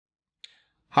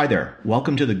Hi there,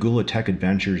 welcome to the Gula Tech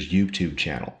Adventures YouTube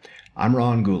channel. I'm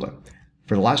Ron Gula.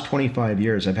 For the last 25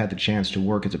 years, I've had the chance to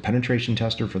work as a penetration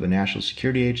tester for the National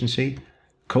Security Agency,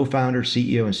 co-founder,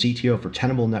 CEO, and CTO for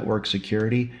Tenable Network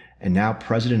Security, and now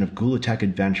president of Gula Tech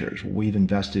Adventures, where we've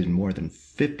invested in more than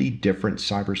 50 different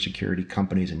cybersecurity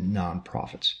companies and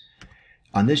nonprofits.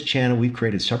 On this channel, we've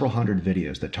created several hundred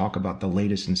videos that talk about the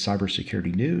latest in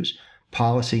cybersecurity news,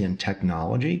 policy, and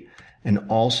technology, and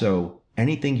also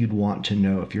anything you'd want to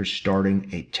know if you're starting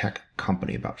a tech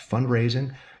company, about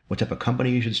fundraising, what type of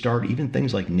company you should start, even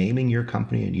things like naming your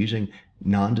company and using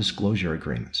non-disclosure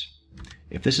agreements.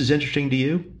 If this is interesting to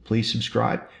you, please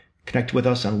subscribe, connect with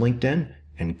us on LinkedIn,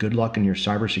 and good luck in your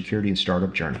cybersecurity and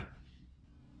startup journey.